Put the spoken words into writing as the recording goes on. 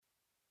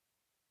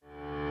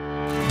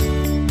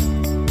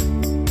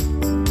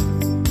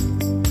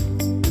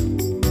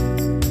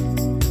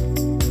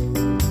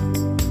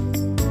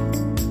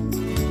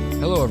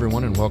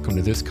everyone, and welcome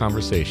to this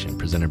conversation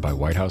presented by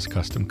White House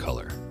Custom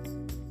Color.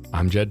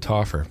 I'm Jed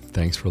Toffer.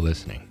 Thanks for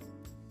listening.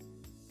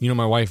 You know,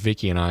 my wife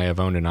Vicki and I have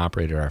owned and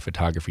operated our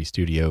photography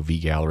studio, V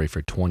Gallery,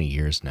 for 20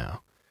 years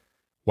now.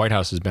 White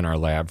House has been our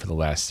lab for the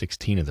last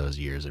 16 of those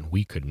years, and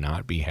we could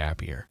not be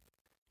happier.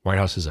 White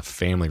House is a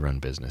family-run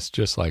business,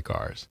 just like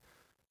ours.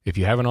 If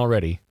you haven't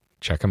already,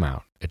 check them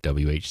out at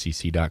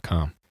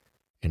WHCC.com.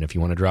 And if you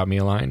want to drop me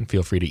a line,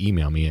 feel free to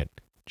email me at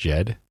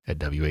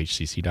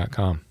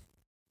jed@WHCC.com.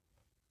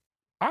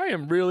 I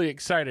am really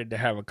excited to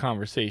have a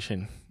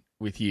conversation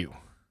with you.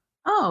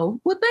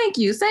 Oh, well, thank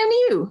you. Same to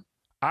you.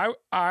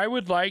 I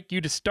would like you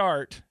to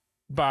start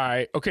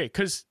by,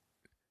 because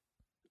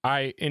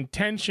I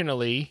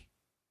intentionally,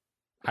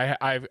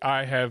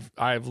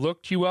 I've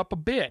looked you up a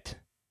bit,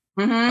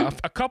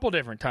 a couple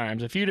different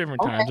times, a few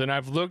different times, and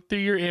I've looked through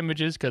your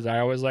images because I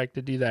always like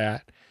to do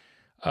that.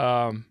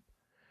 But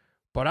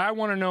I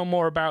want to know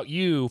more about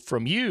you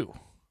from you.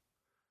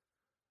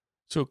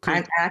 So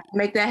I can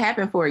make that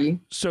happen for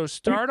you. So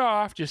start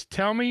off, just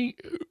tell me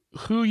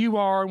who you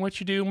are and what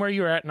you do and where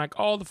you're at and like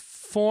all the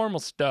formal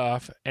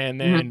stuff,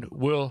 and then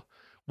we'll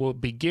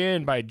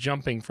begin by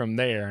jumping from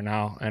there, and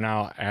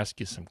I'll ask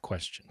you some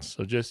questions.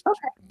 So just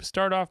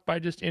start off by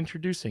just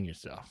introducing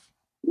yourself.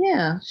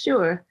 Yeah,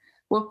 sure.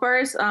 Well,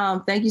 first,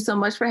 thank you so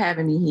much for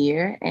having me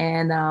here.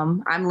 And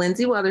I'm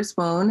Lindsay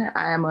Weatherspoon.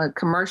 I am a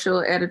commercial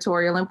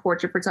editorial and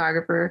portrait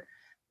photographer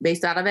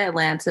based out of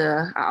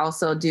Atlanta. I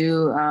also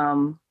do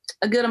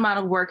a good amount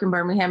of work in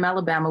Birmingham,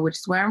 Alabama, which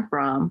is where I'm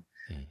from.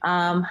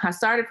 I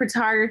started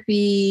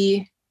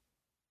photography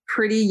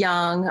pretty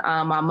young.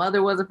 My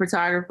mother was a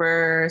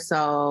photographer,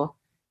 so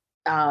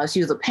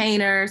she was a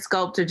painter,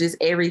 sculptor, just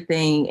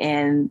everything.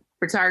 And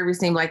photography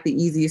seemed like the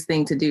easiest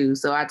thing to do,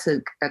 so I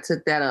took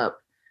that up.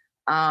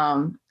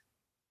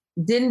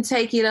 Didn't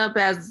take it up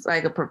as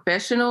like a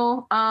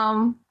professional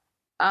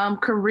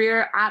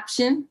career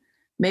option,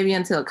 maybe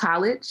until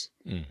college.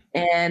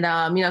 And,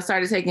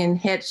 started taking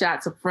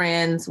headshots of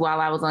friends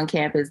while I was on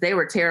campus. They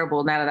were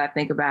terrible now that I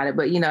think about it,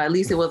 but, at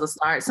least it was a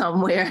start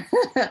somewhere.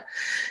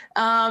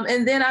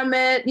 And then I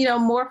met,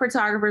 more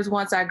photographers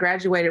once I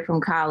graduated from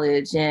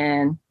college.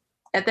 And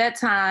at that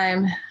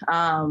time,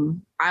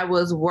 I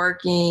was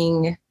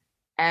working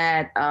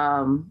at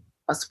a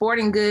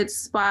sporting goods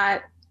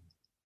spot,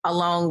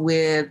 along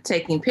with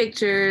taking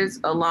pictures,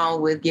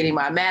 along with getting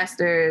my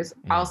master's,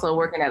 also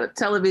working at a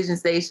television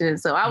station.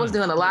 So I was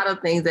doing a lot of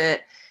things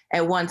at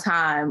one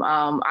time.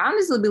 I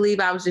honestly believe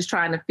I was just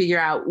trying to figure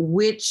out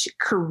which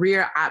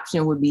career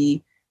option would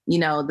be,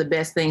 the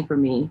best thing for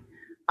me.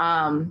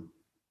 And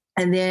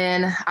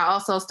then I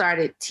also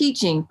started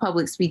teaching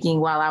public speaking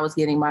while I was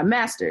getting my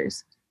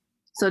master's.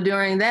 So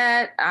during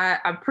that,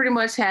 I pretty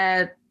much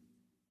had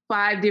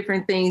 5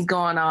 different things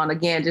going on.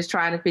 Again, just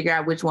trying to figure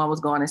out which one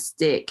was going to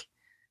stick.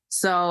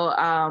 So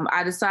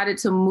I decided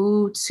to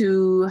move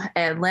to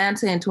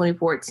Atlanta in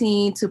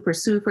 2014 to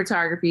pursue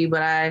photography,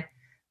 but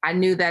I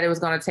knew that it was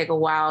going to take a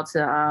while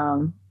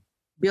to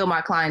build my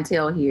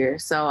clientele here.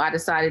 So I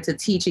decided to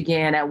teach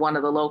again at one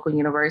of the local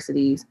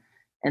universities.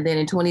 And then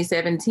in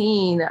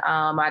 2017,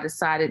 I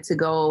decided to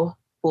go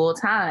full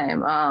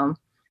time.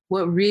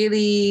 What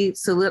really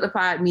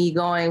solidified me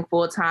going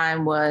full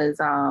time was,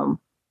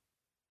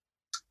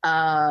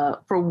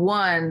 for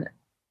one,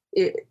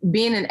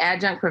 being an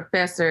adjunct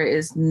professor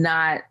is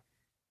not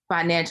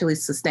financially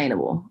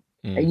sustainable.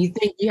 You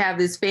think you have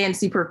this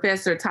fancy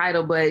professor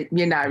title, but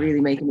you're not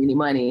really making any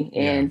money.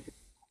 And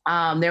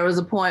there was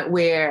a point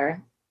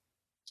where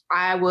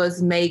I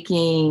was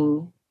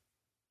making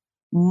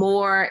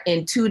more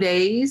in 2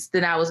 days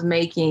than I was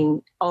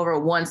making over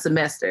one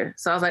semester.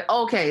 So I was like,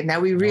 okay, now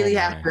we really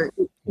have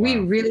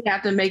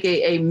to make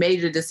a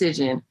major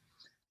decision.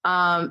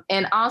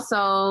 And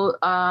also,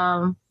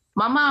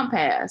 my mom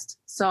passed.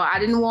 So I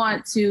didn't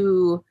want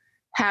to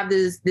have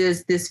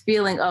this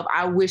feeling of,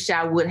 I wish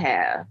I would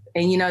have.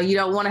 And, you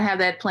don't want to have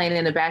that playing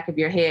in the back of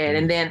your head.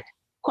 And then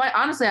quite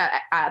honestly,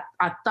 I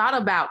thought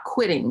about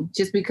quitting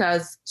just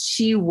because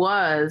she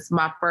was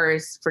my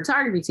first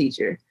photography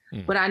teacher,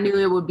 but I knew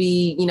it would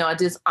be, a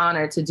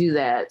dishonor to do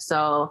that.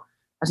 So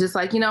I was just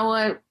like,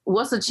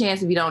 what's the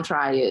chance if you don't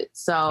try it?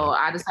 So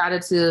I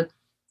decided to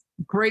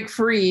break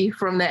free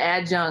from the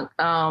adjunct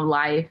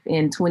life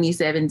in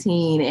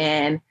 2017.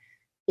 And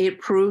it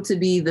proved to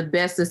be the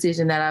best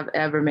decision that I've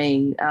ever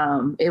made.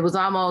 It was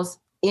almost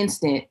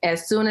instant.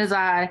 As soon as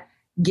I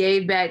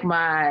gave back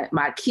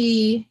my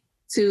key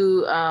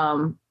to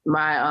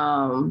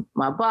my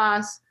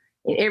boss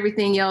and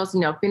everything else,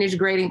 finished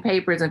grading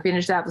papers and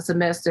finished out the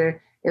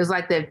semester, it was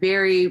like that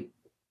very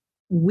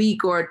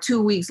week or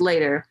 2 weeks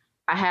later,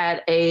 I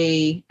had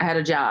a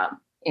job.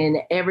 And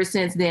ever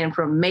since then,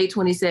 from May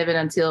 27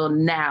 until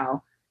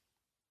now,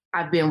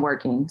 I've been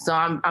working. So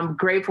I'm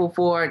grateful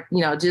for,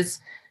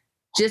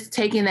 just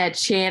taking that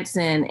chance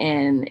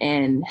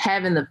and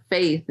having the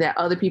faith that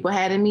other people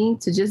had in me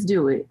to just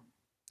do it.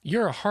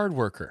 You're a hard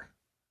worker.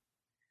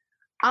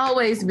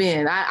 Always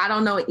been. I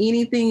don't know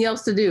anything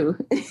else to do.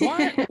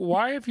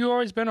 Why have you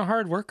always been a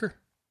hard worker?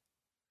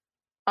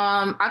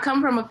 I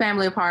come from a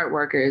family of hard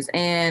workers,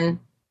 and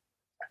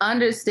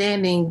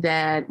understanding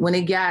that when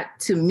it got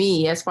to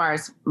me, as far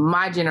as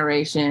my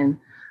generation,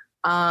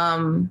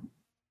 I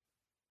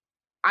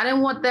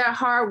didn't want that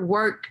hard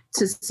work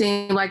to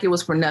seem like it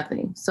was for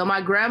nothing. So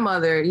my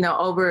grandmother,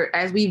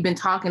 as we've been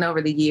talking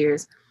over the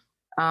years,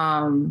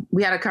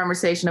 we had a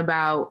conversation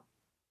about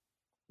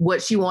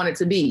what she wanted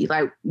to be,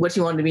 like what she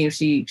wanted to be if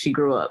she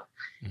grew up.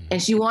 Mm-hmm.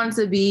 And she wanted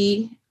to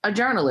be a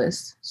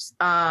journalist.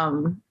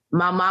 My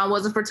mom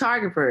was a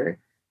photographer.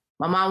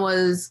 My mom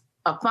was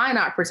a fine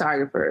art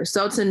photographer.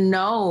 So to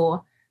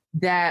know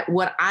that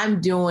what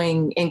I'm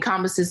doing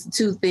encompasses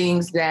two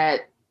things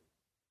that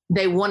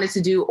they wanted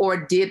to do or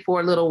did for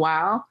a little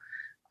while,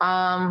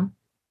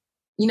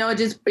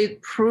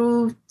 it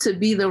proved to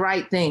be the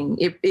right thing.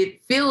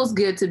 It feels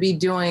good to be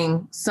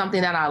doing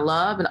something that I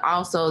love, and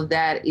also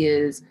that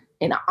is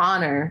an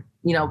honor,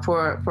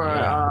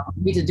 for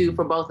me to do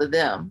for both of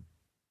them.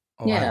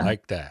 Oh, yeah. I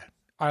like that.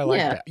 I like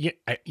that. Yeah,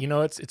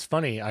 it's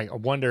funny. I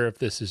wonder if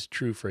this is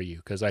true for you,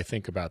 because I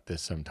think about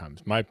this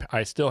sometimes.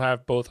 I still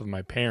have both of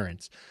my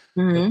parents,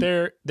 mm-hmm.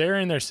 but they're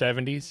in their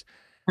 70s.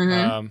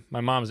 Mm-hmm.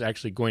 My mom's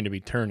actually going to be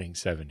turning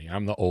 70.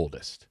 I'm the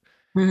oldest,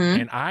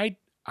 mm-hmm. and I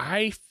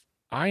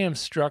am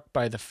struck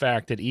by the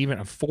fact that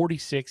I'm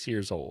 46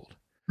 years old,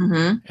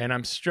 mm-hmm. and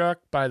I'm struck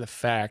by the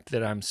fact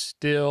that I'm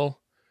still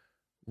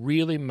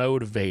really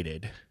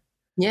motivated.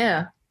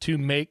 Yeah. To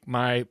make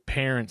my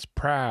parents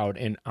proud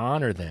and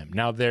honor them.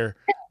 Now they're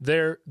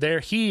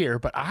here,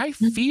 but I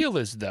feel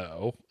as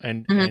though,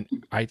 and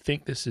I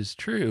think this is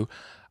true,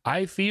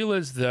 I feel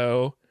as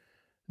though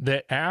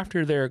that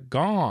after they're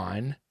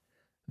gone,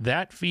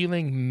 that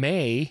feeling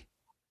may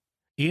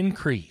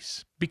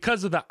increase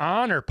because of the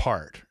honor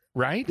part,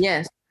 right?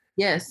 Yes,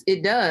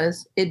 it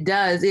does. It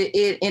does.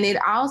 And it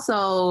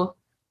also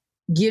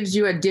gives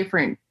you a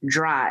different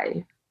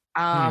drive.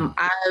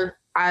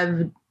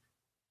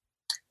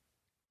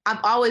 I've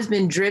always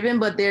been driven,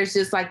 but there's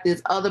just like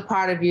this other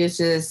part of you. It's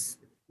just,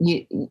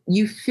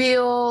 you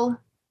feel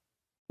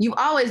you've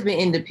always been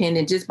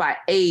independent just by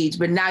age,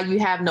 but now you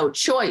have no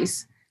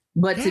choice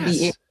but to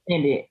be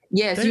independent.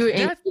 Yes.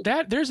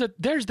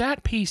 There's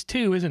that piece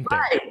too, isn't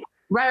there?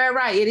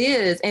 Right. It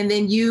is. And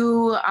then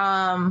you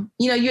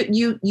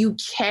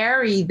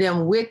carry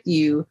them with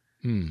you,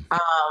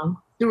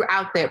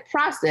 throughout that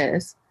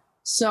process.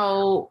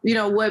 So,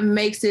 what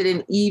makes it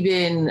an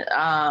even,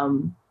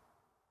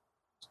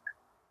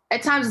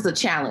 at times it's a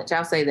challenge.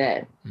 I'll say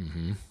that.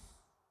 Mm-hmm.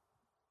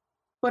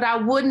 But I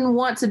wouldn't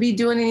want to be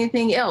doing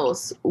anything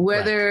else,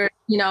 whether,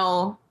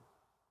 my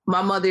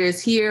mother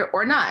is here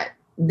or not.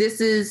 This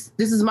is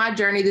my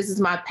journey. This is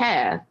my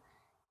path.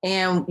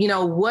 And,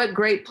 what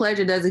great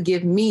pleasure does it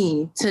give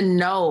me to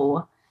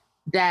know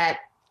that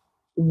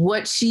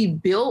what she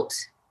built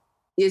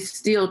is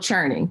still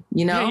churning,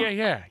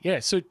 Yeah.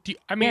 So,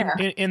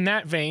 in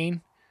that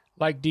vein,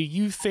 like, do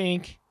you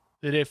think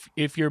that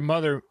if your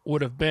mother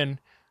would have been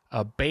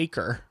a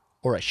baker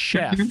or a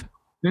chef,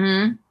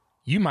 mm-hmm.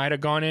 you might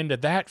have gone into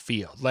that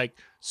field? Like,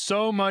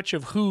 so much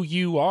of who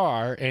you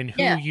are and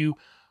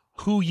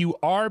who you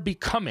are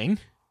becoming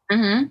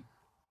mm-hmm.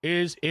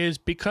 is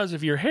because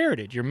of your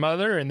heritage, your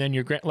mother, and then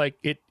your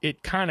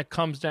it kind of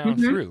comes down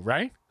mm-hmm. through,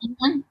 right?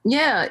 Mm-hmm.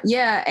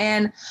 Yeah.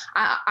 And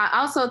I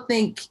also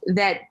think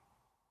that,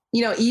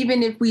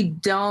 even if we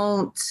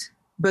don't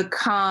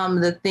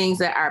become the things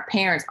that our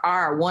parents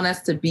are or want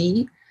us to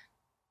be,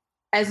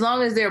 as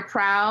long as they're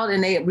proud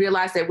and they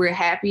realize that we're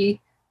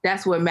happy,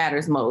 that's what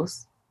matters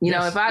most.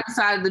 If I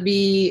decided to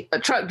be a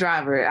truck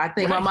driver, I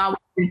think my mom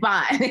would be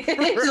fine.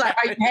 She's like,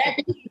 are you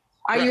happy?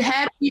 Are you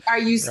happy? Are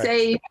you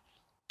safe?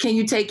 Can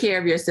you take care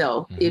of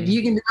yourself? Mm-hmm. If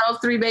you can do those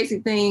three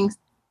basic things,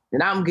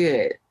 then I'm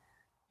good.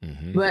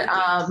 Mm-hmm. But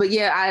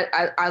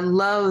yeah, I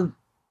love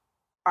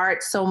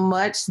art so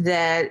much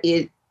that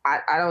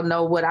I don't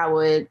know I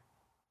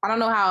don't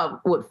know how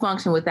it would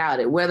function without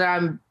it, whether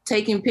I'm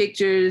taking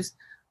pictures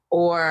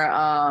or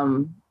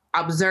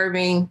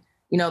observing,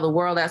 the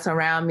world that's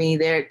around me.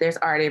 There's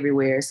art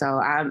everywhere. So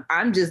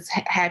I'm just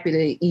happy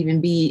to even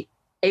be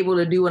able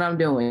to do what I'm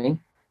doing.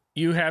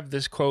 You have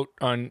this quote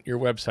on your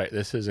website.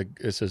 This is a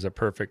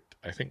perfect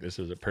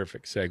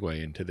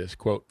segue into this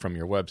quote from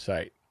your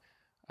website,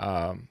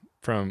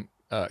 from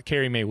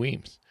Carrie Mae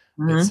Weems.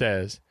 Mm-hmm. It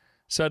says,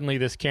 "Suddenly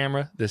this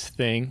camera, this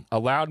thing,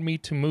 allowed me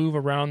to move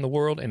around the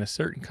world in a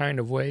certain kind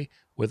of way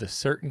with a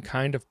certain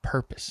kind of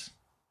purpose."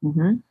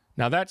 Mm-hmm.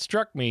 Now that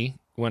struck me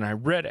when I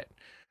read it,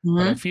 mm-hmm.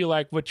 but I feel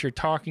like what you're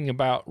talking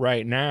about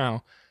right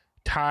now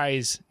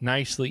ties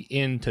nicely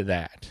into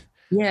that.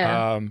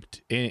 Yeah.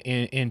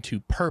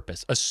 Into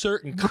purpose, a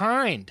certain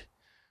kind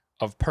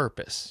of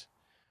purpose.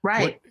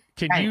 Right.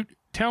 Can you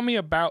tell me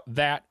about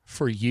that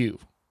for you?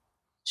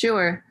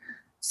 Sure.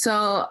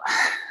 So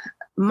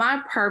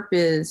my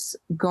purpose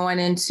going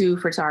into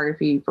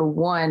photography, for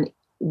one,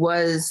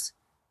 was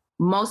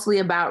mostly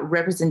about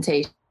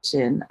representation.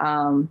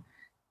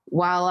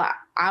 While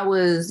I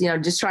was,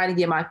 just trying to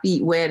get my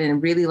feet wet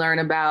and really learn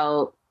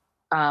about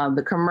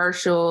the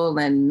commercial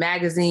and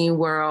magazine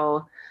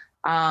world,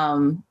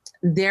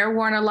 there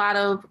weren't a lot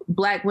of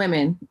Black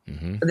women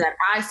mm-hmm. that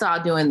I saw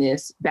doing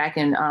this back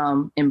in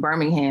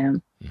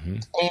Birmingham. Mm-hmm.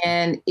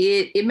 And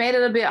it made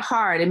it a bit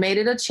hard. It made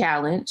it a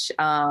challenge.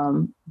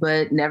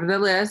 But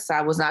nevertheless,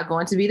 I was not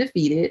going to be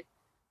defeated.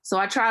 So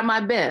I tried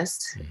my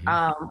best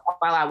while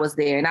I was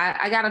there. And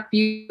I got a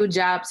few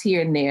jobs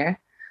here and there.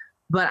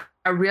 But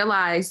I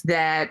realized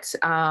that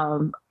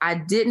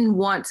I didn't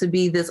want to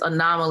be this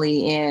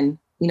anomaly in,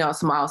 a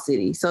small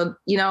city. So,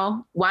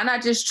 why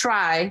not just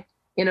try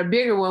in a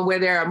bigger one where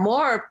there are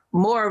more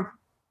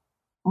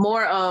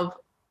of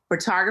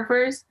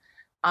photographers,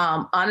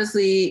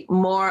 honestly,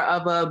 more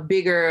of a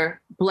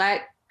bigger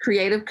Black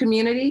creative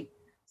community.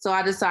 So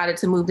I decided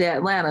to move to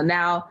Atlanta.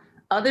 Now,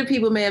 other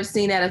people may have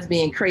seen that as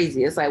being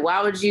crazy. It's like,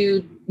 why would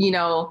you,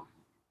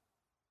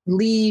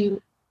 leave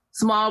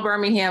small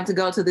Birmingham to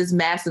go to this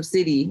massive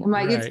city? I'm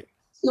like, It's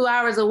 2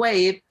 hours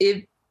away.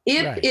 If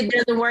it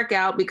doesn't work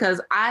out, because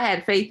I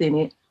had faith in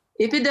it,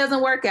 if it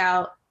doesn't work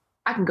out,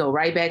 I can go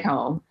right back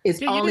home.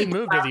 It's only you didn't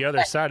move to the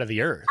other side of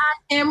the earth.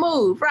 I can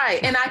move,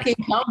 right, and I can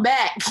come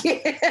back.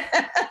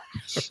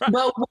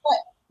 But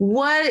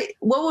what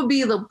would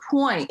be the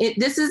point?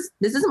 This is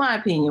my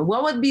opinion.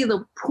 What would be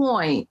the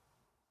point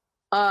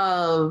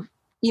of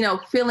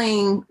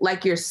feeling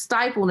like you're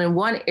stifled in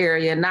one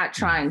area, not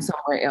trying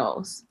somewhere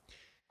else?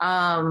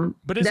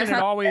 But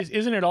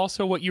isn't it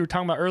also what you were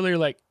talking about earlier?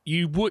 Like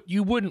you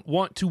wouldn't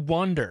want to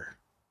wander.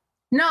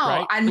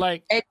 No,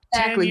 right?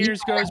 Exactly. 10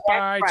 years goes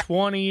by,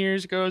 20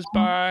 years goes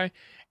by,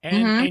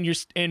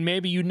 and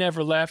maybe you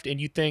never left, and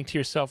you think to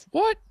yourself,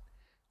 what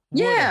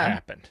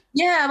happened?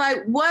 Yeah,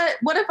 like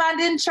what if I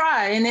didn't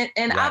try?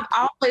 And I've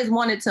always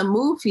wanted to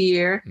move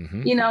here.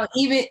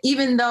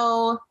 Even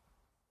though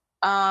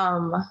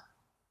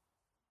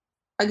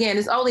again,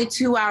 it's only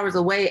 2 hours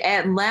away.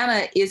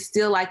 Atlanta is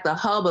still like the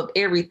hub of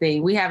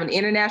everything. We have an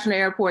international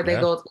airport that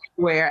goes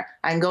everywhere.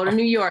 I can go to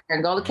New York. I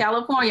can go to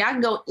California. I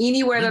can go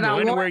anywhere that I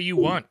want. Anywhere you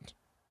want.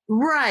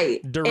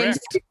 Right.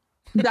 Direct.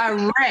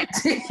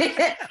 Direct.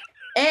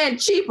 And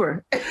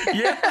cheaper.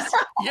 Yes,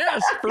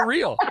 for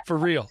real.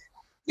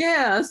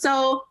 Yeah.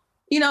 So,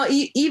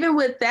 even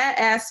with that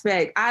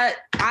aspect, I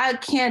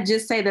can't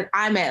just say that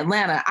I'm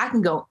Atlanta. I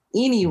can go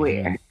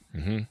anywhere.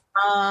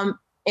 Mm-hmm.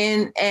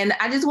 And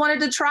I just wanted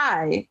to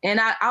try.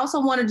 And I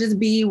also want to just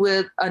be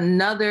with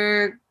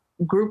another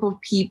group of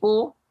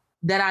people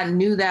that I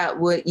knew that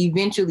would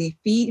eventually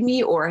feed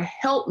me or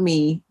help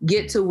me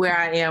get to where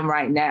I am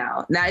right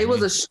now. Now, it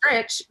was a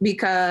stretch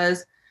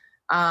because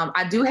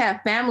I do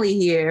have family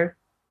here,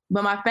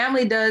 but my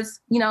family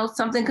does,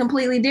 something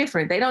completely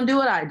different. They don't do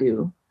what I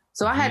do.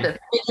 So I had to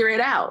figure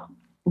it out,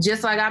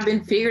 just like I've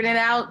been figuring it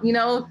out,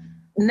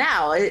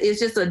 now. It's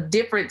just a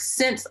different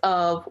sense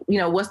of,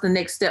 what's the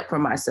next step for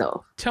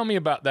myself. Tell me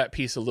about that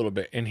piece a little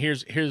bit. And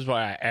here's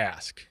why I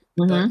ask.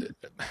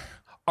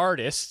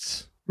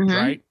 Artists,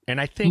 right?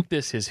 And I think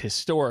this is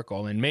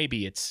historical and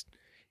maybe it's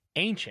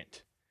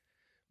ancient,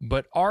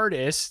 but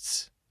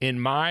artists, in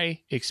my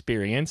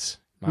experience,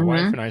 my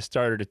wife and I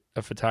started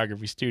a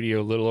photography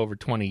studio a little over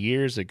 20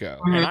 years ago.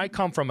 And I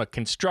come from a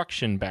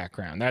construction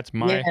background. That's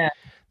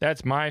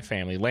my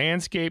family,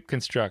 landscape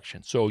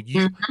construction. So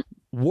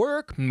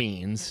work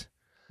means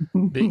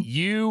that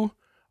you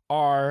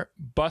are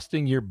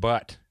busting your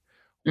butt,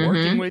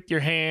 working with your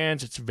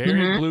hands. It's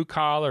very blue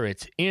collar.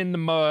 It's in the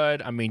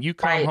mud. I mean, you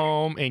come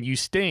home and you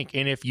stink.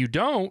 And if you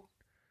don't,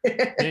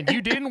 then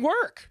you didn't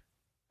work.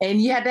 And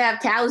you had to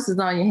have calluses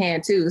on your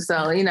hand too.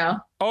 So,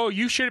 Oh,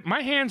 you should.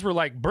 My hands were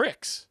like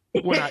bricks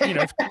when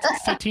I,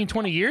 15,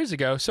 20 years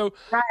ago. So,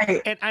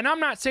 and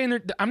I'm not saying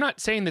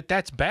that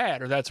that's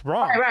bad or that's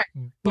wrong,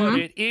 but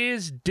it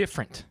is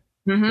different.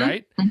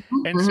 Right.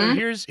 And so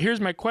here's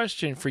my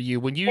question for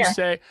you. When you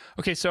say,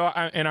 okay, so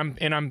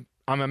I'm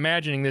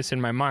imagining this in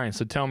my mind.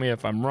 So tell me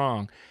if I'm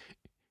wrong.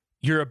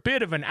 You're a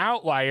bit of an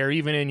outlier,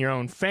 even in your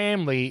own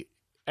family,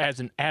 as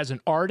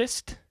an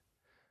artist,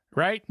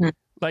 right?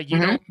 Like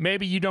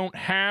maybe you don't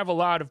have a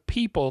lot of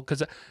people,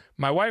 because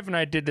my wife and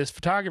I did this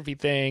photography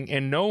thing,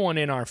 and no one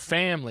in our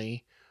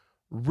family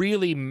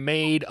really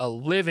made a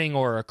living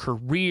or a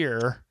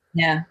career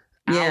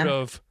out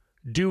of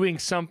doing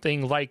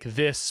something like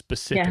this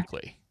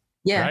specifically.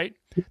 Right?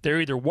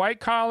 They're either white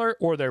collar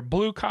or they're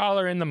blue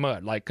collar in the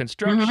mud, like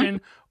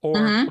construction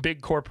or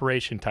big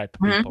corporation type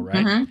of people,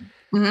 right?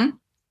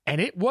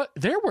 And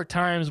there were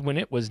times when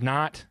it was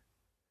not.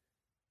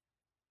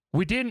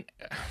 We didn't.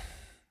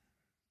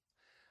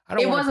 I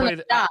don't want to play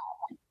the job.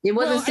 It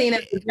wasn't seen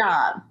as a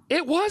job.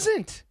 It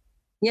wasn't.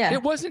 Yeah.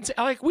 It wasn't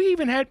like, we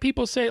even had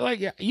people say, like,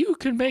 you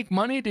can make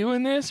money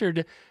doing this, or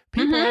do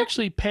people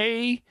actually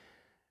pay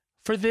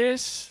for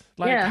this?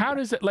 Like, how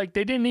does it, like,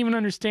 they didn't even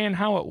understand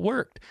how it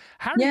worked.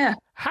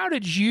 How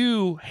did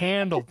you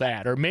handle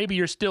that? Or maybe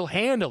you're still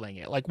handling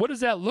it. Like, what does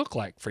that look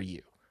like for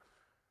you?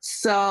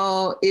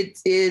 So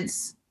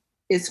it's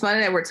funny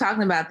that we're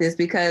talking about this,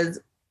 because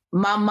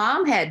my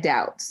mom had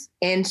doubts,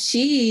 and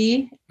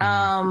she,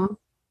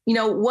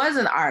 was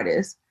an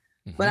artist,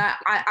 but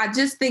I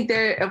just think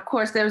there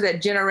was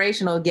that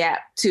generational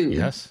gap too.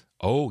 Yes.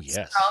 Oh,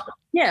 yes.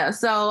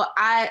 So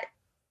I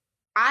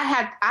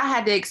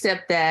had to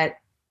accept that,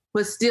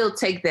 but still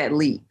take that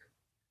leap.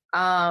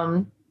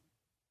 I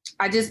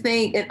I just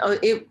think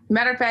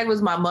matter of fact,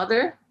 was my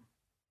mother.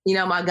 You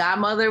know, my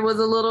godmother was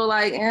a little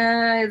like,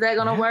 is that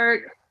going to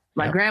work?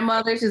 My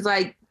grandmother, she's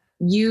like,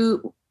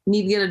 you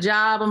need to get a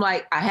job. I'm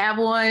like, I have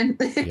one.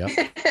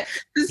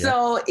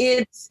 So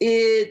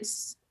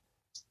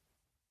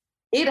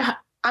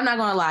I'm not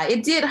going to lie.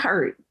 It did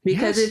hurt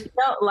because it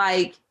felt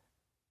like,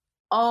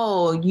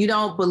 oh, you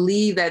don't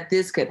believe that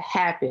this could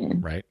happen.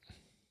 Right.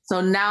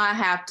 So now I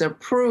have to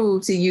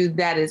prove to you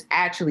that it's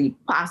actually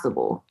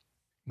possible.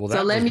 Well,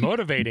 that was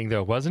motivating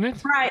though, wasn't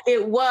it? Right,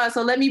 it was.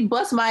 So let me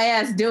bust my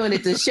ass doing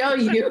it to show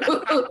you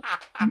that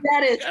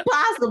it's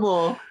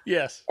possible.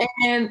 Yes.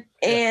 And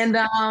you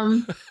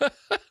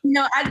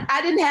know, I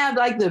didn't have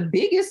like the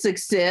biggest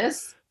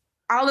success.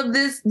 All of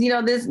this, you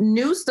know, this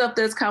new stuff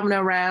that's coming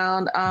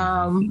around,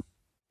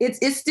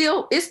 it's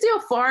still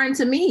foreign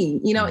to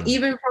me, you know,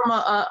 even from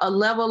a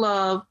level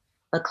of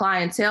the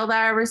clientele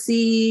that I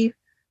receive,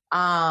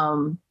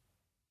 the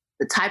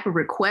type of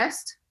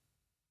request,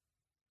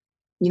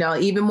 you know,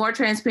 even more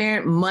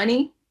transparent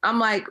money. I'm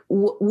like,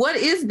 what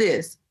is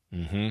this?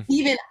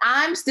 Even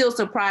I'm still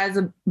surprised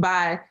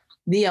by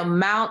the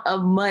amount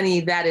of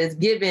money that is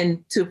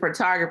given to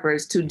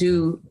photographers to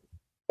do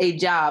a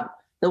job.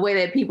 The way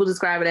that people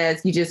describe it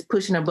as you just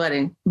pushing a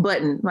button,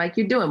 like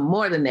you're doing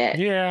more than that.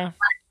 Yeah.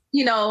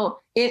 You know,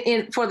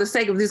 for the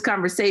sake of this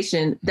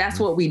conversation, that's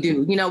what we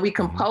do. You know, we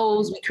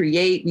compose, we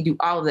create, we do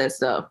all of that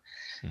stuff.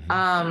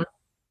 But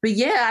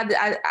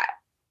yeah,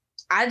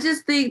 I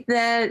just think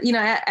that, you know,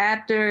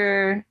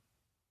 after,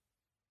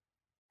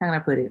 how can I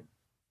put it?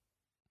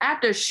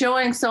 After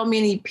showing so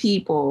many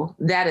people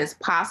that it's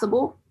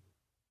possible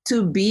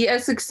to be a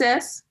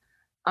success,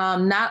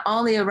 not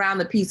only around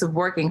the piece of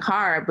working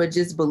hard, but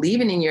just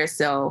believing in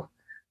yourself,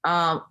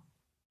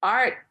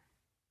 art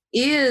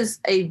is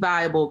a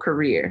viable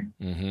career.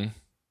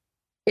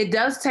 It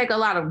does take a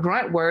lot of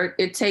grunt work.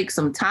 It takes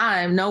some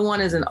time. No one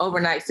is an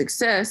overnight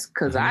success,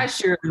 because I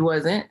surely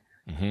wasn't.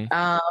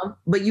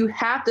 But you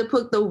have to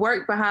put the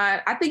work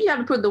behind. I think you have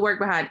to put the work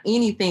behind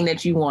anything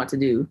that you want to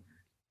do.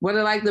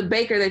 Whether like the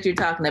baker that you're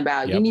talking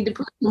about, you need to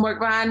put some work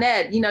behind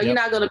that. You know, you're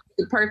not going to put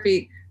the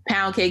perfect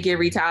pound cake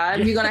every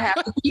time. You're going to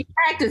have to keep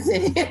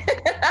practicing.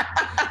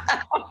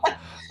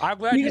 I'm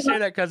glad you say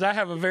that, because I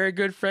have a very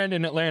good friend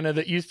in Atlanta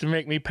that used to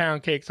make me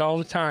pound cakes all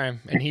the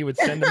time, and he would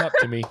send them up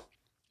to me.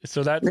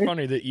 So that's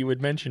funny that you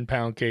would mention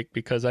pound cake,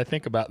 because I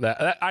think about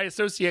that. I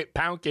associate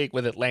pound cake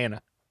with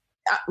Atlanta.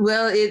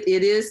 Well, it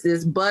is.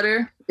 It's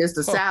butter. It's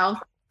the South.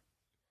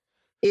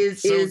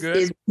 It's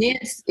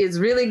dense. It's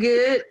really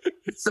good.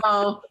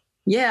 So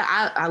yeah,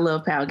 I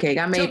love pound cake.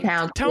 I made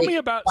pound cake. Tell me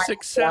about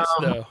success,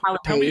 though.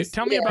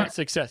 Tell me about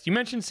success. You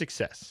mentioned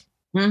success.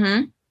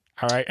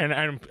 All right, and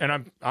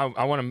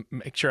I want to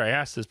make sure I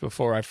ask this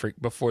before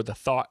the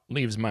thought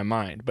leaves my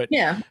mind. But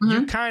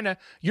you're kind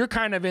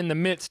of in the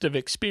midst of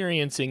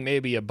experiencing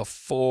maybe a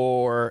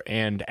before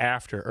and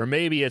after, or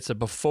maybe it's a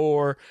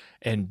before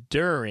and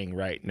during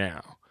right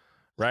now,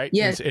 right?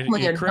 Yes. And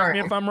correct me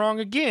if I'm wrong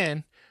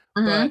again,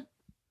 but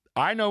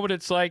I know what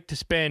it's like to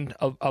spend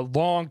a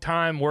long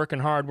time working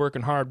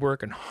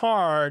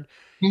hard.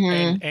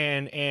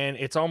 And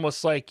it's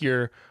almost like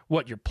you're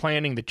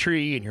planting the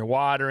tree and you're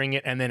watering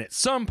it, and then at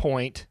some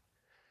point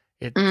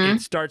it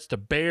starts to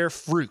bear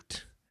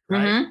fruit,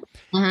 right?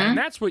 And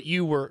that's what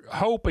you were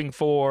hoping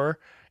for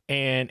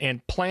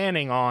and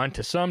planning on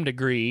to some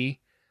degree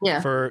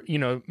for, you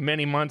know,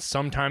 many months,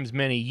 sometimes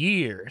many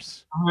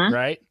years,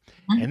 right?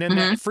 And then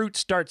that fruit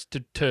starts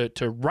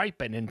to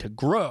ripen and to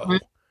grow,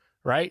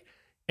 right?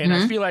 And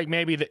I feel like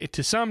maybe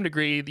to some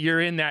degree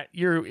you're in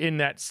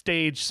that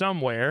stage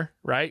somewhere,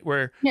 right,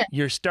 where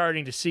you're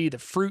starting to see the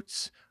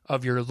fruits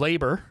of your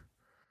labor,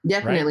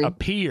 definitely, right,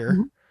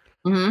 appear.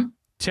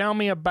 Tell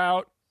me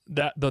about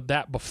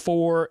that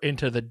before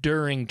into the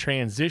during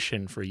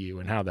transition for you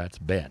and how that's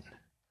been.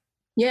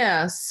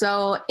 Yeah.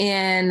 So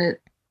in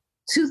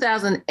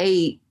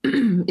 2008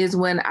 is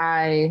when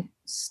I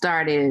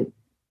started,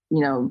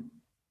 you know,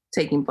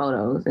 taking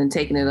photos and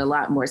taking it a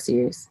lot more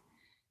serious.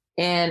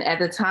 And at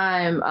the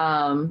time,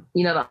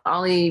 you know, the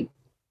only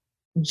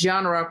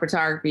genre of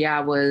photography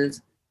I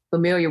was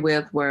familiar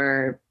with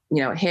were,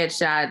 you know,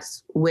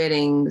 headshots,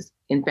 weddings,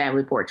 and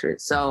family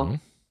portraits. So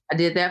I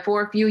did that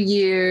for a few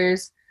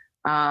years,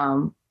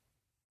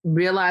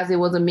 realized it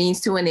was a means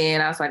to an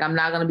end. I was like, I'm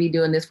not going to be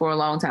doing this for a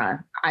long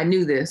time. I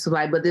knew this,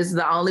 but this is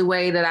the only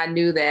way that I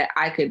knew that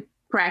I could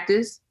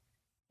practice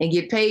and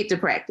get paid to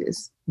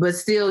practice, but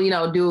still, you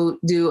know,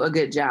 do a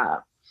good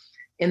job.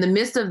 In the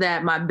midst of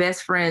that, my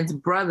best friend's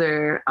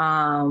brother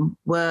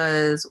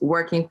was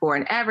working for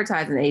an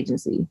advertising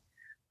agency.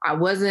 I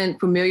wasn't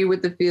familiar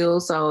with the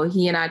field, so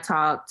he and I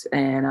talked,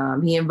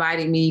 and he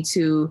invited me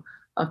to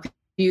a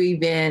few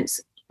events,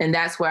 and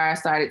that's where I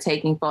started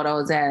taking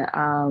photos at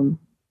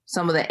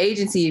some of the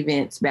agency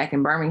events back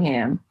in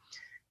Birmingham.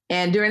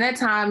 And during that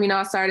time, you know,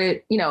 I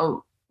started, you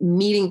know,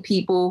 meeting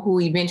people who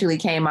eventually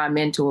became my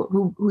mentor,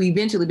 who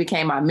eventually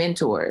became my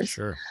mentors.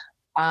 Sure.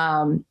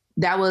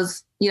 That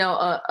was, you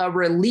know, a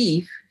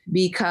relief,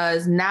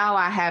 because now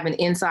I have an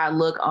inside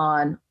look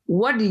on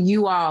what do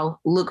you all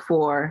look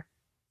for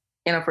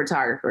in a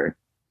photographer?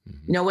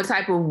 You know, what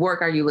type of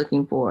work are you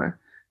looking for?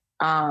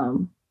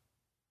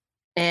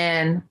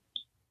 And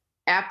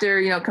after,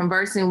 you know,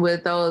 conversing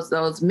with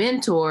those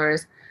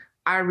mentors,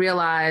 I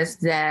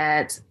realized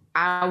that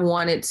I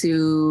wanted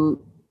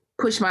to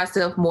push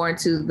myself more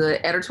into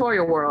the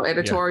editorial world,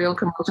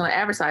 promotional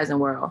advertising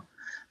world.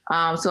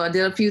 So I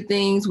did a few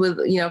things with,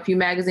 you know, a few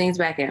magazines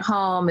back at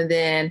home, and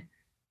then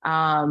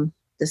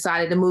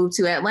decided to move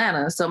to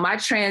Atlanta. So my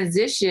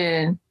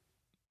transition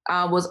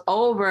was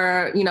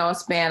over, you know, a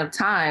span of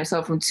time.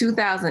 So from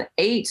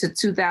 2008 to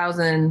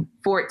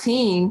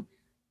 2014,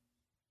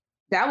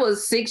 that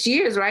was 6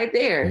 years right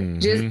there.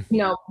 Just, you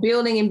know,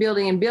 building and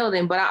building and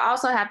building. But I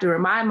also have to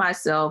remind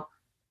myself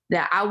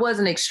that I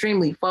wasn't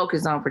extremely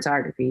focused on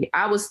photography.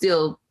 I was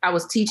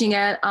teaching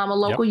at a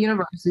local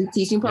university,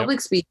 teaching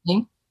public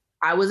speaking.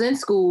 I was in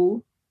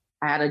school.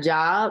 I had a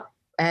job.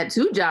 I had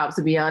 2 jobs,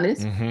 to be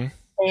honest.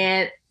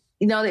 And,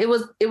 you know, it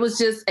was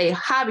just a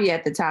hobby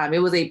at the time.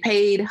 It was a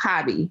paid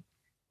hobby.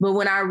 But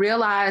when I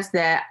realized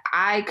that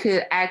I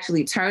could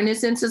actually turn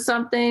this into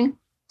something,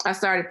 I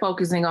started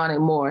focusing on it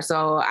more.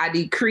 So I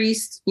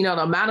decreased, you know,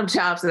 the amount of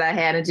jobs that I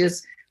had and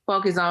just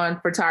focused on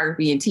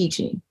photography and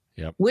teaching,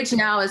 which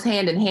now is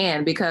hand in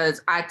hand,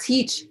 because I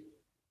teach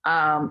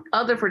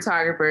other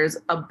photographers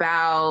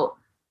about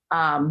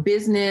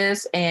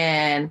business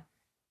and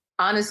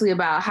honestly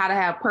about how to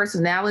have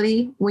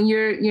personality when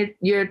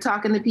you're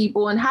talking to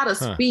people, and how to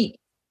speak,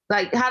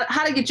 like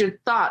how to get your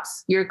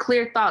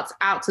clear thoughts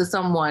out to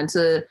someone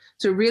to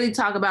really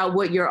talk about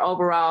what your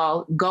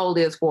overall goal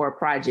is for a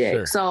project.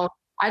 Sure. So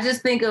I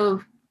just think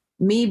of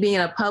me being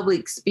a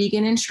public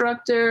speaking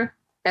instructor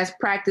as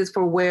practice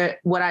for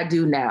what I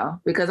do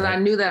now, because I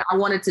knew that I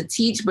wanted to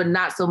teach, but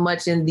not so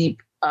much in the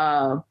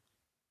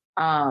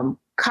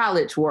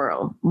college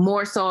world,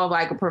 more so of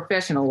like a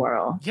professional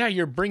world. Yeah,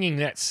 you're bringing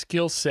that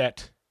skill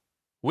set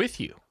with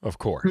you, of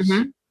course,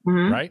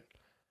 right?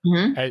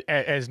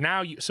 As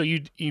now,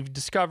 you've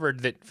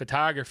discovered that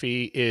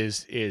photography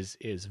is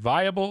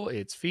viable,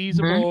 it's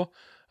feasible,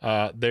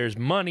 there's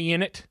money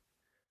in it,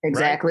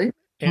 exactly. Right?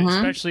 And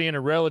especially in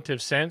a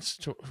relative sense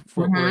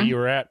for where you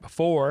were at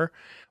before.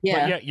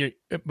 Yeah.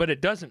 But it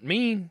doesn't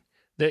mean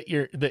that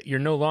you're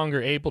no longer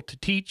able to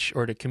teach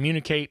or to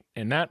communicate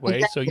in that way.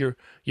 Exactly. So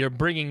you're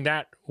bringing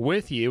that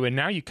with you, and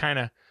now you kind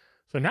of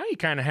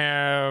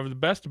have the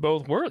best of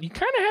both worlds. You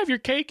kind of have your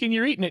cake and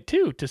you're eating it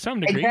too, to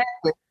some degree.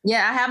 Exactly.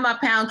 Yeah, I have my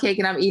pound cake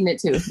and I'm eating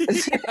it too.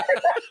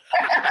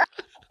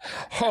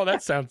 Oh,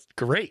 that sounds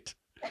great.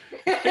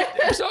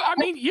 So I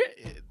mean,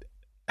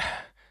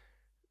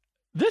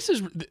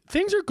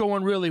 things are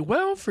going really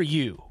well for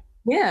you.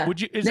 Yeah.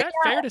 Is that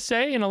fair to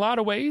say in a lot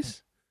of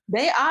ways?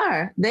 They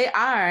are.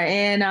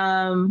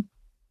 And,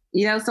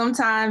 you know,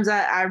 sometimes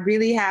I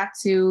really have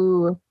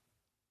to,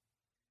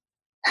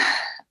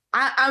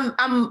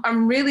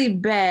 I'm really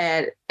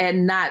bad at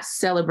not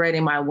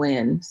celebrating my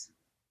wins.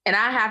 And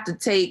I have to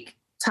take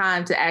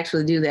time to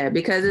actually do that,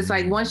 because it's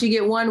like, once you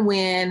get one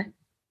win,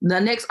 the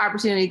next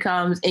opportunity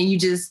comes and you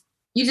just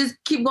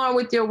keep going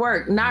with your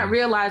work, not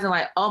realizing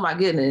like, oh my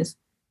goodness,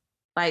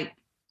 like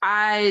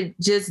I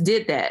just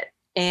did that.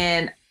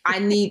 And I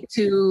need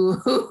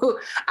to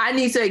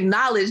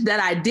acknowledge that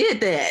I did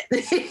that.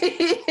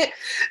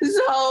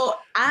 So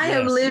I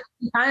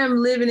am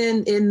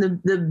living in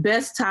the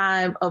best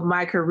time of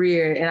my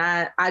career,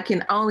 and I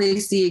can only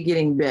see it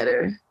getting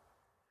better.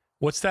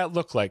 What's that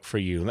look like for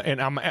you?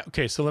 And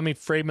okay, so let me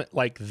frame it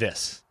like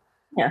this.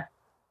 Yeah.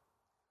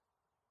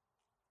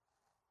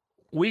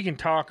 We can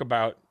talk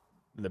about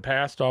the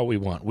past all we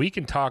want. We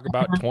can talk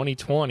about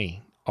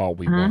 2020 all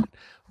we want.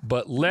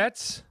 But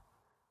let's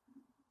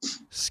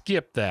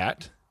skip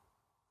that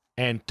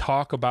and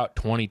talk about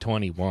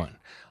 2021.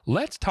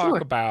 Let's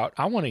talk about,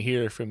 I want to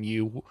hear from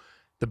you,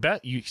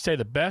 you say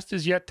the best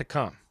is yet to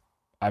come.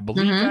 I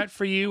believe that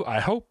for you. I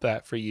hope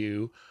that for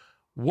you.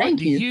 What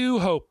do you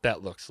hope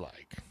that looks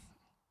like?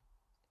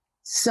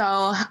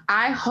 So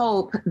I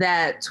hope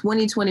that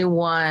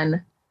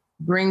 2021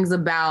 brings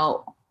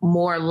about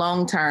more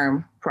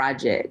long-term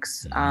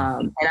projects.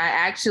 And I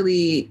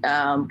actually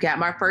got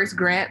my first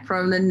grant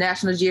from the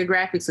National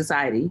Geographic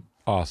Society.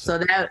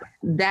 Awesome. So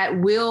that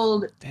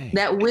will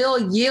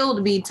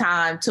yield me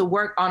time to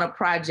work on a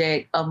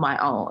project of my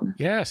own.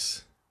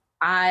 Yes.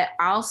 I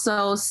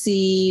also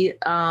see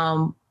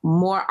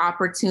more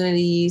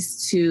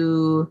opportunities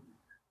to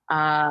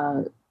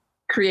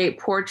create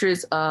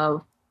portraits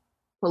of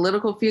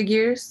political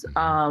figures.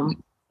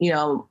 You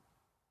know,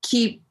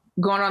 keep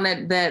going on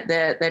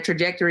that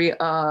trajectory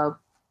of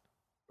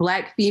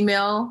Black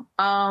female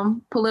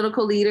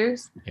political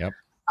leaders. Yep.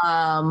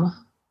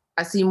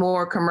 I see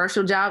more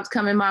commercial jobs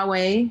coming my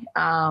way.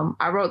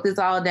 I wrote this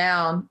all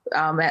down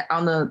on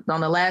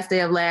the last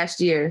day of last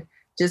year,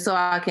 just so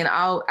I can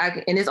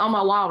and it's on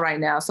my wall right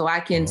now, so I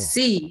can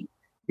see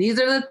these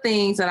are the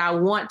things that I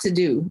want to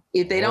do.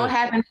 If they don't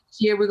happen this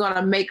year, we're going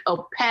to make a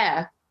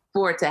path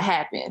for it to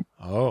happen.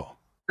 Oh.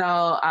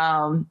 So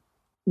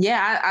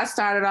I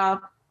started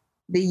off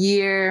the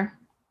year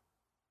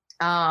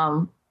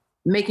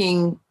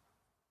making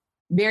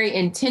very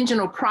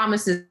intentional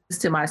promises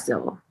to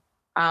myself.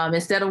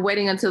 Instead of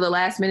waiting until the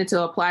last minute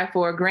to apply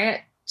for a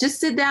grant, just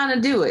sit down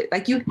and do it.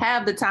 Like, you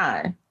have the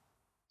time.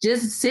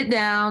 Just sit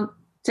down,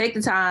 take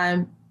the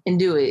time and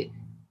do it.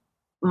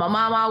 My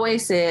mom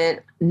always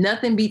said,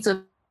 nothing beats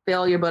a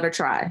failure but a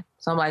try.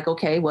 So I'm like,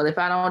 okay, well, if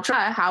I don't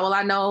try, how will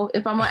I know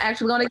if I'm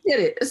actually going to get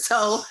it?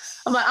 So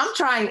I'm like, I'm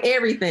trying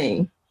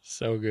everything.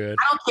 So good.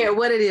 I don't care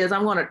what it is.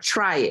 I'm going to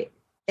try it.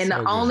 And So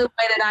the good. only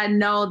way that I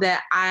know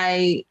that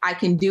I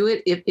can do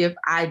it if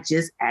I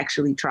just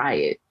actually try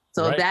it.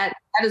 So Right. that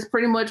is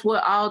pretty much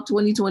what all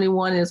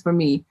 2021 is for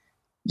me.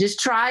 Just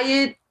try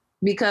it,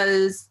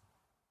 because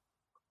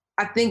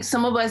I think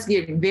some of us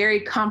get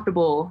very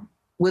comfortable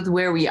with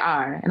where we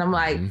are. And I'm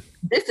like,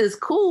 this is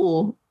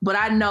cool, but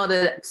I know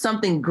that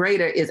something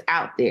greater is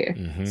out there.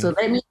 So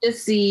let me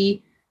just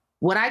see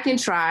what I can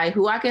try,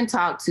 who I can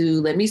talk to.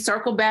 Let me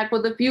circle back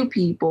with a few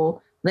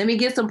people. Let me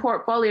get some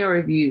portfolio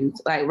reviews.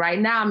 Like right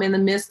now, I'm in the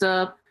midst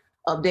of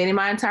updating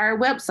my entire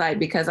website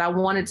because I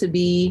want it to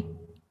be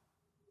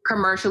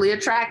commercially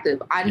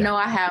attractive. I know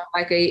I have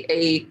like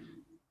I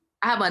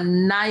have a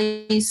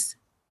nice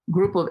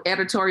group of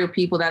editorial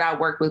people that I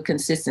work with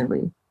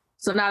consistently.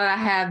 So now that I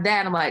have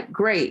that, I'm like,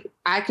 great.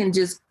 I can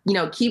just,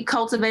 keep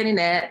cultivating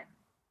that,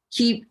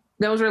 keep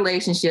those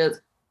relationships,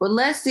 but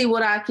let's see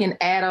what I can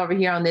add over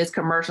here on this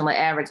commercial and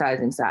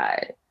advertising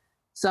side.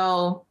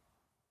 So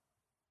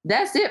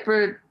that's it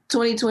for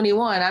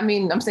 2021. I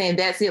mean, I'm saying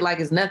that's it like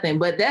it's nothing,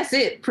 but that's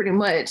it pretty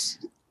much.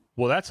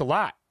 Well, that's a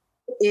lot.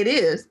 It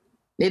is.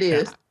 It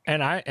is.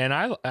 And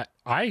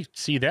I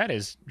see that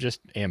as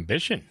just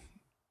ambition,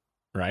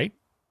 right?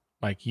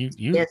 Like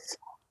Yes.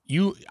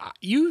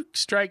 you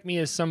strike me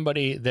as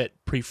somebody that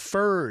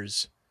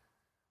prefers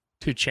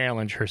to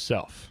challenge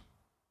herself,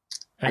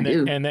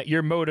 and that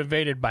you're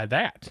motivated by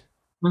that.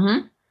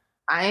 Mm-hmm.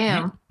 I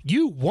am.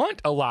 You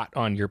want a lot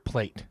on your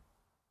plate.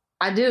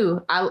 I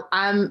do.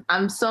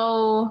 I'm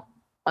so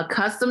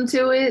accustomed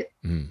to it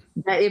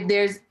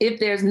that if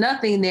there's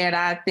nothing there,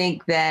 I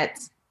think that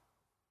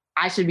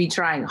I should be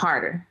trying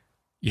harder.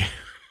 Yeah.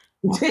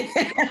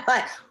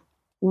 Like,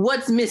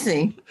 what's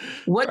missing?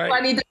 What do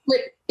I need to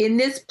put in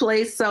this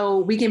place so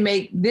we can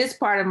make this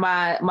part of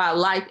my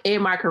life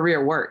and my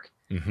career work?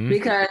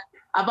 Because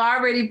I've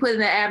already put in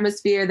the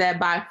atmosphere that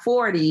by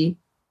 40,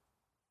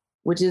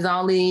 which is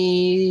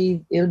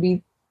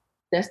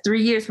that's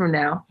 3 years from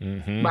now.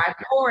 By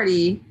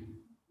 40,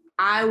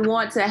 I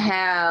want to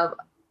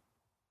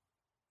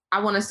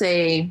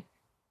say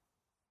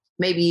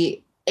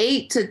maybe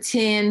 8 to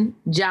 10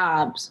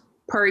 jobs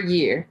per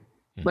year,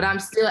 but I'm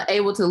still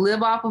able to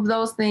live off of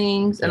those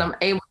things, and I'm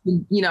able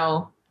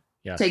to,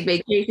 take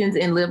vacations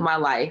and live my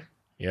life.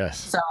 Yes.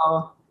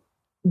 So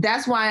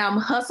that's why I'm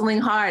hustling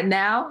hard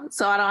now,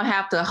 so I don't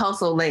have to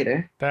hustle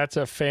later. That's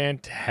a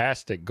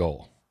fantastic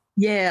goal.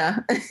 Yeah.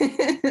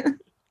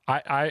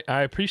 I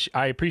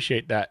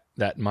appreciate that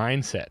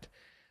mindset.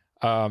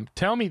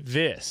 Tell me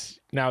this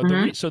now.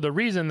 So the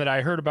reason that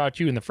I heard about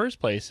you in the first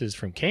place is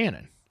from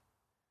Canon.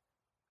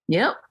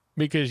 Yep.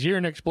 Because you're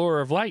an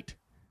explorer of light.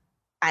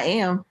 I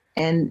am,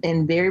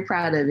 and very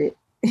proud of it.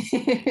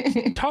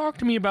 Talk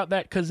to me about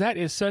that, because that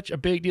is such a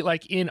big deal.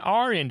 Like in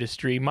our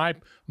industry, my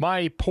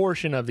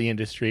portion of the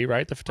industry,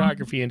 right? The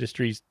photography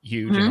industry is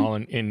huge and all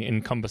in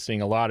encompassing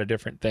a lot of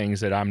different things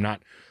that I'm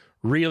not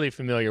really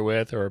familiar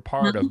with or a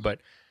part of,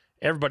 but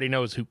everybody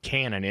knows who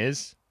Canon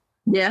is.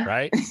 Yeah.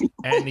 Right.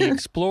 And the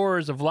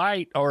explorers of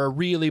light are a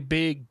really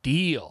big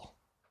deal.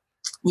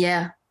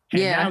 Yeah.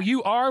 And now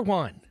you are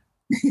one.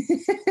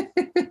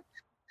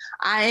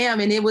 I am,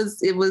 and it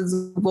was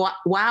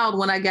wild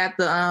when I got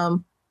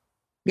an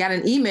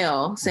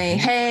email saying,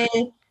 "Hey,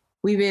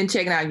 we've been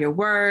checking out your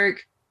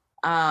work.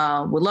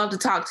 Would love to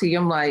talk to you."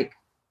 I'm like,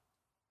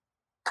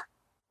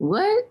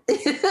 "What?"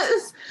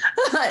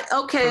 Like,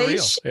 okay,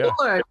 sure.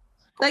 Yeah.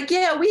 Like,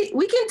 yeah,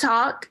 we can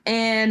talk,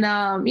 and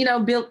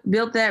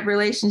built that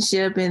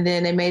relationship, and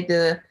then they made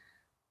the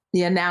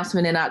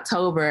announcement in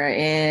October,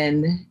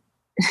 and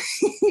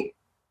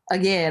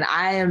again,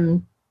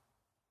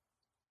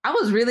 I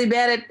was really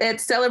bad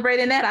at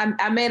celebrating that.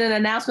 I made an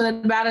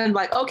announcement about it and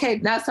like, okay,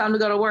 now it's time to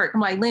go to work.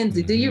 I'm like,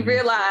 Lindsay, do you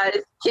realize,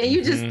 can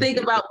you just think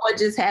about what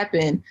just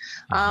happened?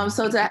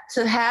 So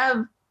to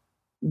have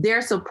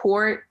their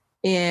support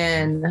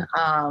in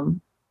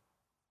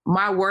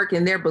my work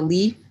and their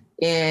belief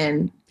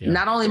in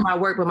not only my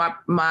work, but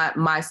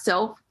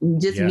myself,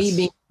 just me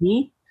being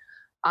me,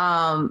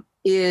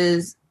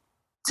 is,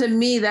 to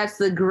me, that's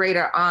the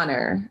greater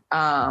honor,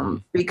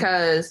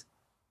 because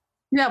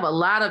you have a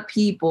lot of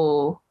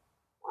people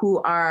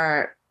who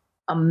are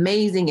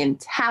amazing and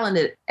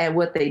talented at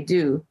what they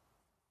do,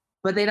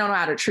 but they don't know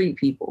how to treat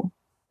people.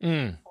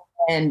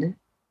 And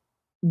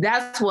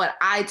that's what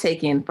I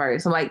take in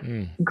first. I'm like,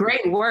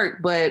 great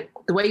work, but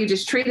the way you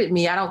just treated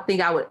me, I don't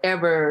think I would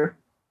ever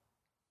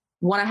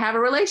want to have a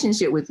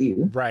relationship with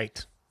you.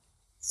 Right.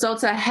 So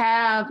to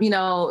have,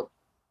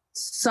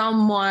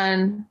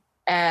 someone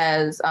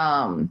as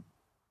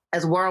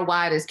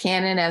worldwide as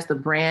Canon, as the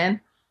brand,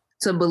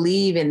 to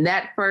believe in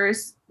that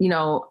first,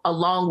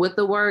 along with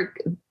the work,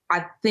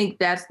 I think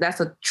that's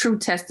a true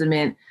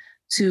testament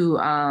to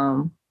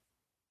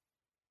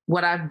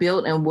what I've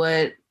built and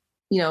what,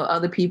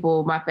 other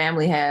people, my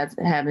family have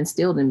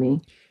instilled in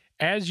me.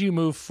 As you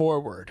move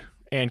forward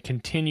and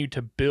continue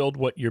to build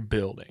what you're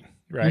building,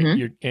 right?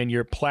 Mm-hmm.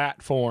 Your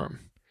platform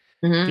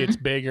Mm-hmm. gets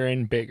bigger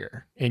and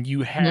bigger, and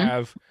you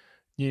have,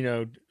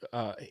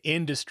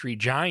 industry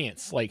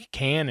giants like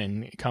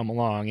Canon come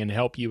along and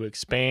help you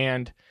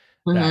expand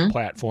that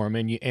platform,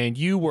 and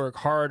you work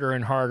harder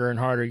and harder and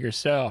harder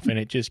yourself, and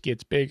it just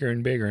gets bigger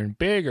and bigger and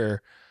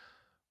bigger.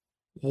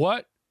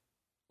 What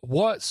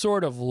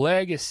sort of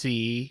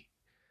legacy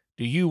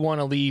do you want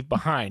to leave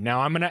behind?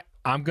 Now,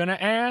 I'm gonna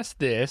ask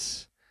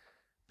this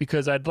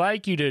because I'd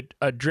like you to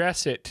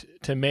address it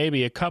to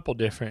maybe a couple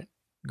different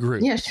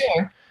groups. Yeah,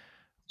 sure.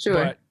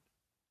 But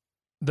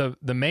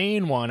the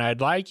main one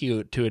I'd like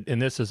you to,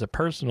 and this is a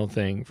personal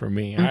thing for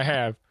me.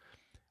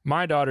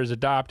 My daughter's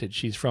adopted.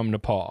 She's from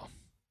Nepal.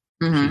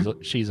 Mm-hmm.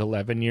 She's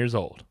 11 years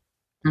old.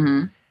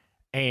 Mm-hmm.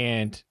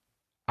 And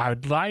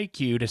I'd like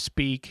you to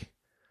speak,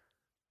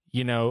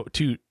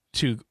 to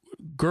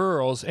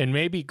girls, and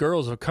maybe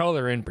girls of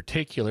color in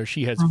particular.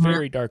 She has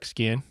very dark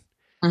skin.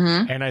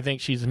 Mm-hmm. And I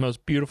think she's the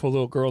most beautiful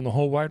little girl in the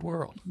whole wide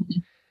world.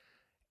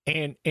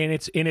 And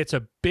it's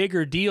a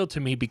bigger deal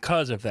to me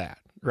because of that,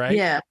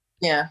 right?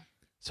 Yeah.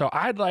 So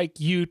I'd like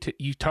you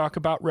talk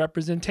about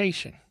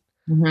representation.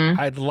 Mm-hmm.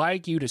 I'd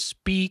like you to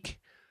speak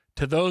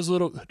to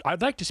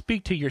I'd like to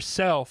speak to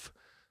yourself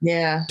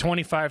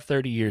 25,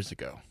 30 years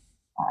ago.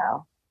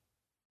 Wow.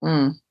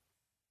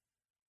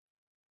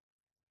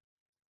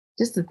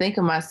 Just to think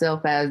of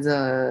myself as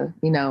a,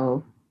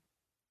 11,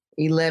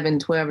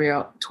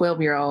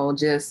 12-year-old,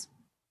 just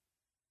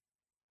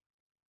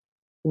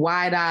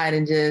wide-eyed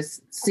and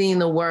just seeing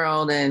the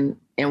world and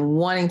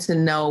wanting to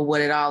know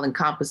what it all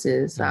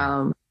encompasses.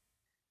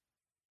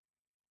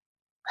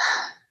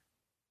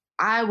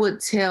 I would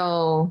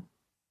tell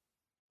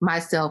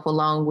myself,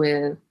 along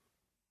with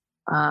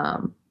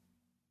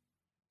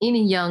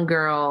any young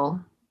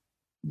girl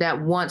that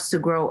wants to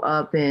grow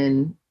up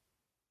and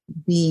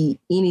be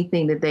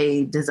anything that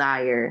they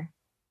desire,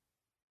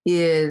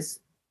 is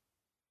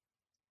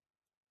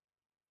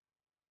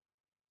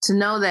to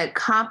know that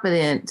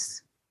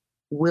confidence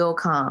will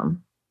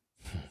come.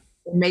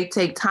 It may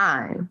take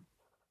time,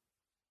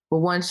 but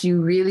once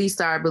you really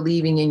start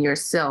believing in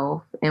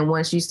yourself, and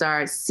once you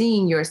start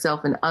seeing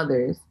yourself in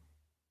others,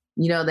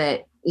 you know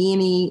that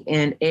any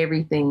and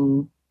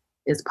everything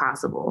is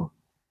possible.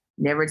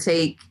 Never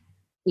take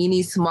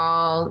any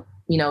small,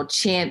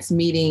 chance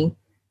meeting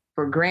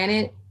for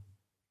granted.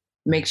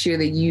 Make sure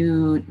that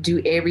you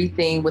do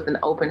everything with an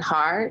open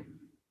heart,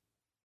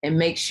 and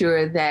make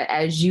sure that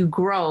as you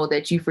grow,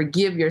 that you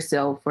forgive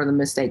yourself for the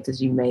mistakes that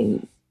you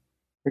made,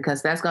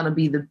 because that's going to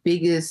be the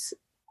biggest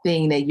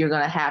thing that you're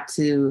going to have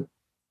to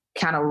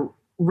kind of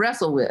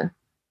wrestle with.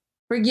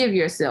 Forgive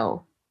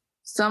yourself.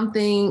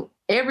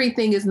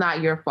 Everything is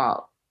not your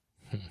fault.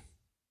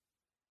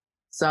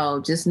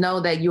 So just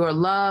know that you are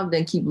loved,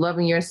 and keep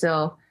loving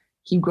yourself,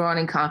 keep growing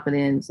in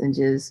confidence, and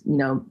just,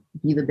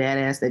 be the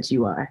badass that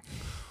you are.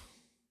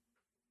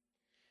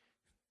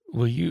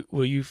 Will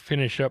you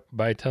finish up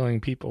by telling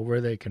people where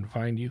they can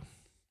find you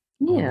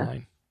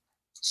online?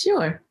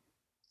 Sure.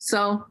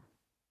 So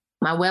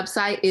my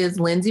website is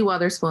Lindsey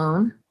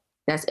Weatherspoon.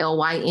 That's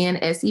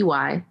LYNSEY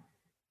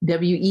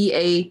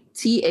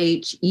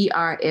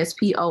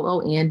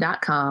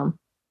WEATHERSPOON.com.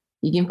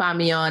 You can find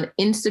me on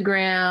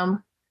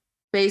Instagram,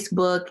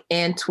 Facebook,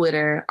 and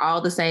Twitter,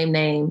 all the same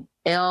name,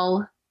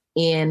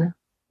 LN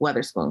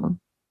Weatherspoon.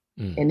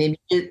 And then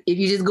if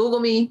you just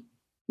Google me,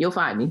 you'll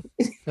find me.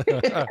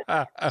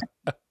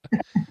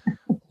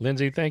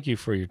 Lindsey, thank you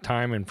for your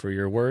time and for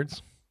your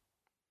words.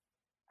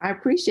 I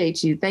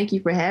appreciate you. Thank you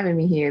for having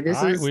me here.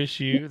 I wish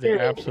you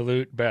the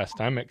absolute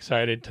best. I'm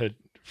excited to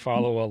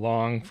follow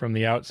along from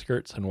the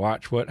outskirts and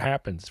watch what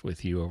happens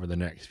with you over the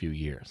next few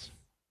years.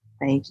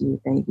 Thank you.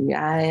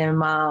 I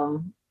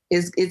am,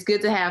 it's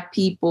good to have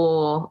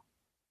people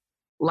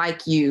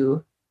like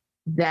you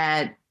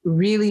that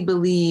really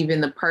believe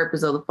in the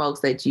purpose of the folks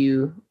that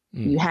you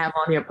have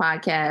on your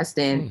podcast,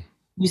 and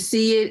you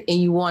see it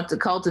and you want to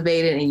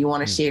cultivate it and you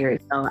want to share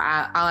it. So all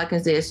I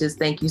can say is just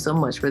thank you so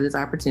much for this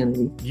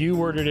opportunity. You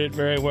worded it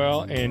very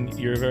well, and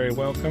you're very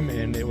welcome.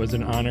 And it was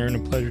an honor and a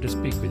pleasure to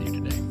speak with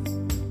you today.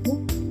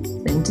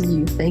 Same to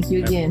you. Thank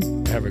you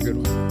again. Have a good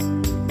one.